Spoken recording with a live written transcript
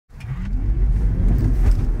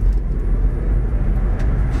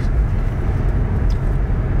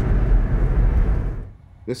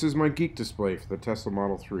This is my Geek display for the Tesla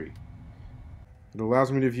Model 3. It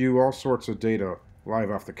allows me to view all sorts of data live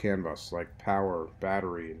off the canvas, like power,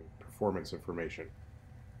 battery, and performance information.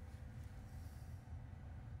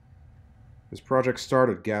 This project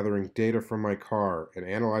started gathering data from my car and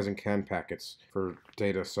analyzing CAN packets for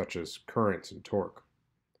data such as currents and torque.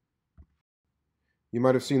 You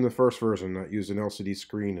might have seen the first version that used an LCD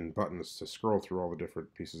screen and buttons to scroll through all the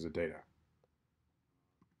different pieces of data.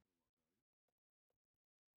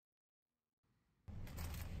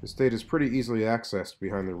 This data is pretty easily accessed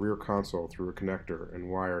behind the rear console through a connector and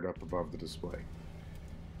wired up above the display.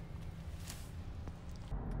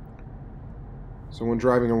 So when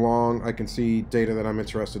driving along, I can see data that I'm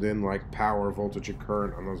interested in, like power, voltage, and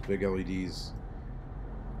current on those big LEDs.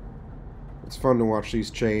 It's fun to watch these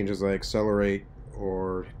change as I accelerate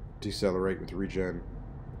or decelerate with regen.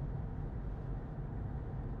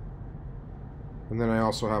 And then I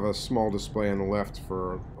also have a small display on the left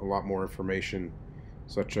for a lot more information,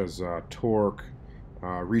 such as torque,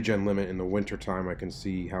 regen limit in the winter time. I can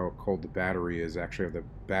see how cold the battery is. Actually have the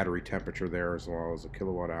battery temperature there, as well as the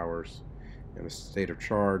kilowatt hours and the state of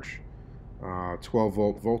charge. 12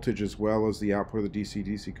 volt voltage, as well as the output of the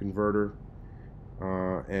DC-DC converter,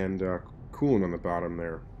 and coolant on the bottom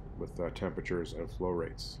there with temperatures and flow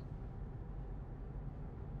rates.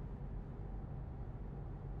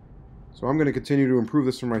 So I'm going to continue to improve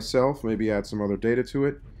this for myself, maybe add some other data to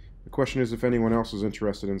it. The question is if anyone else is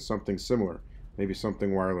interested in something similar, maybe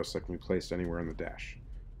something wireless that can be placed anywhere in the dash.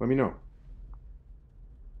 Let me know.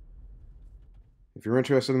 If you're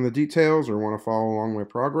interested in the details or want to follow along my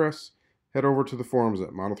progress, head over to the forums at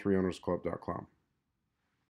model3ownersclub.com.